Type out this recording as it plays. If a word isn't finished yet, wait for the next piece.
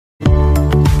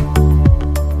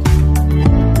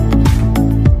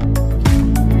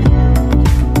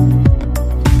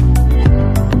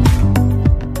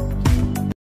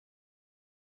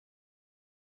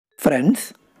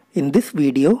Friends, in this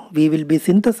video we will be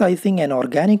synthesizing an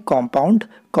organic compound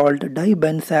called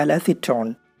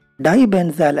dibenzalacetone.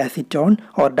 Dibenzalacetone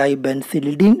or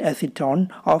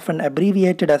dibenzaldehyde, often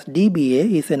abbreviated as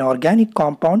DBA, is an organic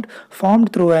compound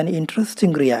formed through an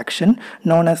interesting reaction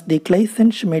known as the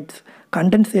Claisen-Schmidt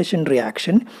condensation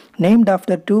reaction, named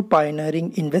after two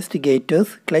pioneering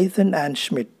investigators, Claisen and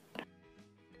Schmidt.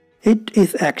 It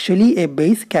is actually a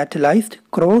base-catalyzed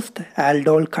crossed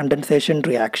aldol condensation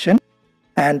reaction,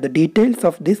 and the details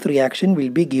of this reaction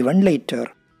will be given later.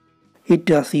 It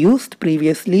was used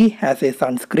previously as a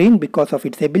sunscreen because of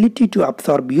its ability to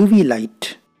absorb UV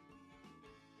light.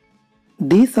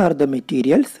 These are the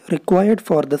materials required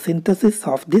for the synthesis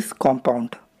of this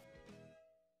compound.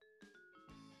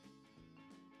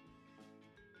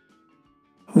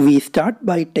 We start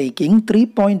by taking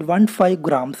 3.15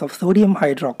 grams of sodium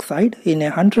hydroxide in a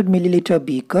 100 ml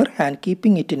beaker and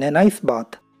keeping it in an ice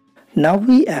bath. Now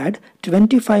we add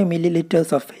 25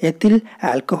 ml of ethyl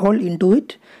alcohol into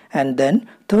it and then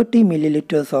 30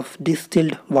 ml of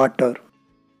distilled water.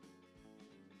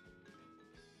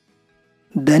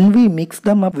 Then we mix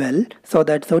them up well so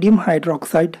that sodium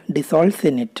hydroxide dissolves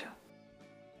in it.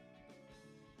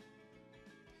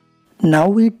 Now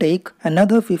we take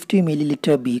another 50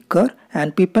 ml beaker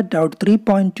and pipette out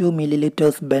 3.2 ml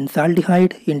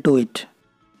Benzaldehyde into it.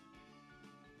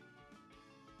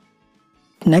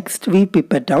 Next we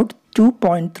pipette out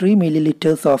 2.3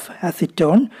 ml of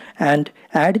acetone and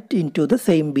add it into the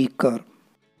same beaker.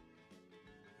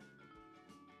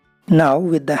 Now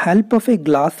with the help of a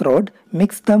glass rod,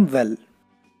 mix them well.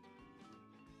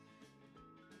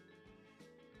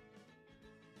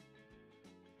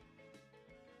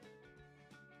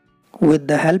 With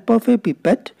the help of a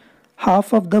pipette,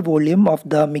 half of the volume of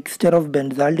the mixture of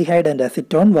benzaldehyde and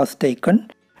acetone was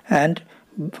taken and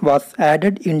was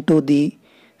added into the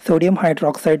sodium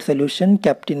hydroxide solution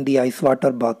kept in the ice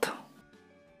water bath.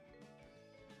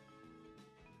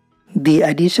 The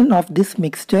addition of this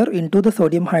mixture into the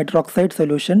sodium hydroxide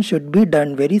solution should be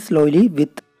done very slowly with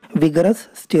vigorous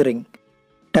stirring.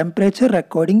 Temperature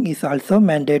recording is also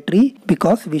mandatory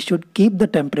because we should keep the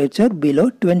temperature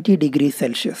below 20 degrees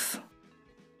Celsius.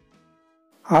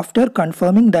 After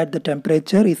confirming that the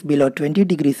temperature is below 20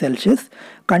 degrees Celsius,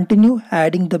 continue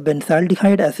adding the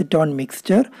benzaldehyde acetone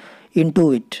mixture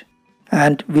into it,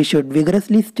 and we should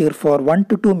vigorously stir for 1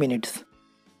 to 2 minutes.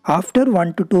 After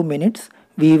 1 to 2 minutes,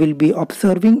 we will be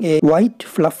observing a white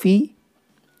fluffy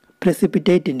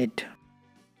precipitate in it.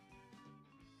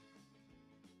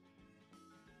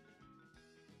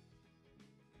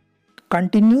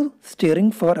 Continue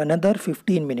stirring for another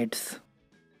 15 minutes.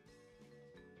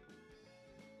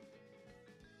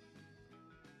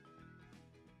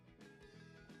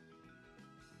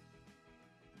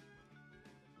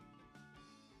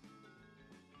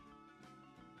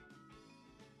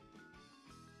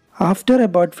 After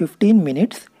about 15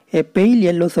 minutes, a pale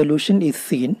yellow solution is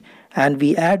seen and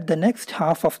we add the next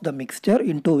half of the mixture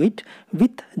into it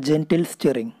with gentle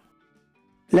stirring.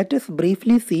 Let us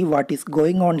briefly see what is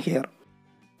going on here.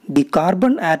 The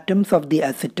carbon atoms of the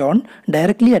acetone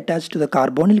directly attached to the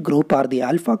carbonyl group are the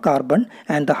alpha carbon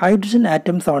and the hydrogen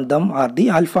atoms on them are the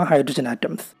alpha hydrogen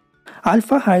atoms.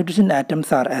 Alpha hydrogen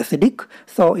atoms are acidic,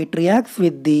 so it reacts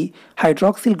with the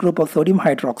hydroxyl group of sodium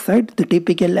hydroxide, the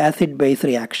typical acid-base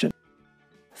reaction.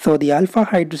 So the alpha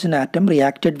hydrogen atom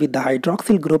reacted with the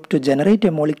hydroxyl group to generate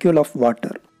a molecule of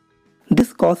water.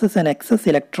 This causes an excess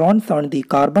electrons on the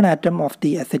carbon atom of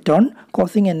the acetone,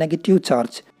 causing a negative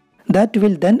charge. That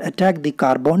will then attack the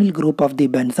carbonyl group of the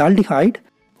benzaldehyde,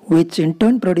 which in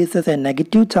turn produces a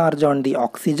negative charge on the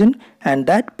oxygen, and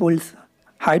that pulls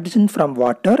hydrogen from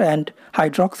water and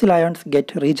hydroxyl ions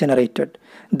get regenerated.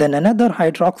 Then another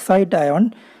hydroxide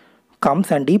ion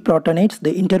comes and deprotonates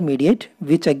the intermediate,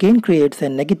 which again creates a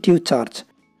negative charge.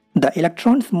 The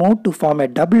electrons move to form a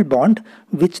double bond,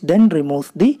 which then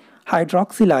removes the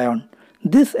hydroxyl ion.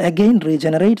 This again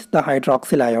regenerates the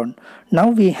hydroxyl ion. Now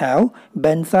we have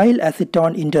benzyl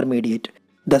acetone intermediate.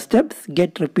 The steps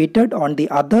get repeated on the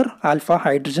other alpha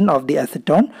hydrogen of the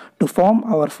acetone to form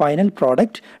our final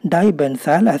product,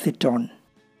 dibenzalacetone.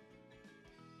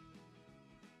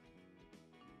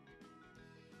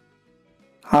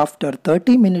 After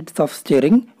 30 minutes of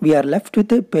stirring, we are left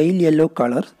with a pale yellow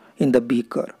color in the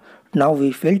beaker. Now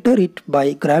we filter it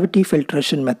by gravity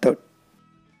filtration method.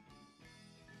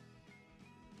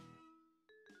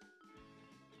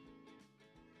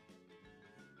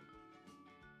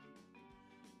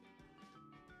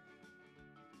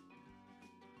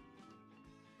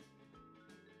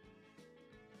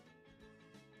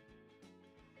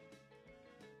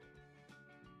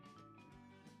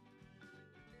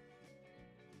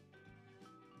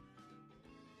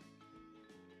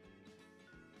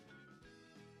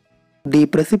 The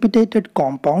precipitated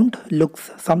compound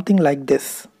looks something like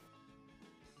this.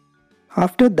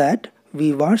 After that,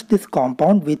 we wash this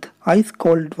compound with ice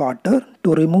cold water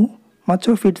to remove much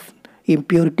of its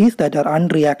impurities that are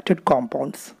unreacted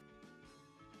compounds.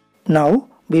 Now,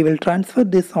 we will transfer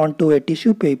this onto a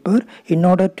tissue paper in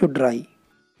order to dry.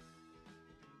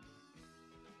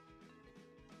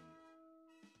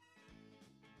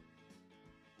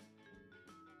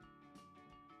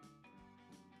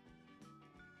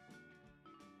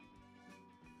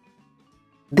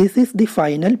 This is the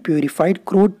final purified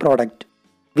crude product.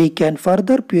 We can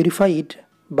further purify it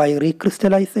by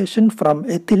recrystallization from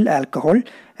ethyl alcohol,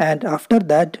 and after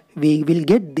that we will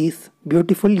get these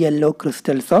beautiful yellow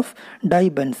crystals of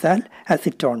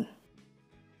dibenzalacetone.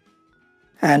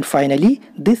 And finally,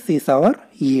 this is our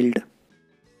yield.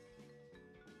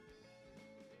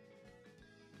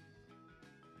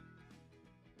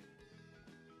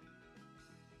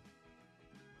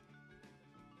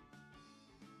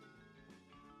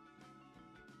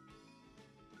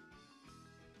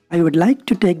 I would like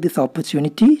to take this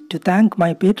opportunity to thank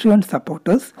my Patreon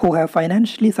supporters who have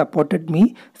financially supported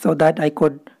me so that I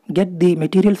could get the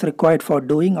materials required for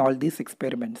doing all these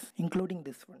experiments, including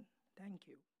this one. Thank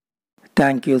you.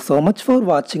 Thank you so much for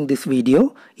watching this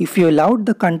video. If you loved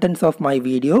the contents of my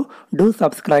video, do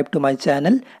subscribe to my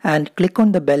channel and click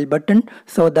on the bell button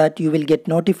so that you will get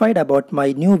notified about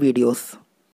my new videos.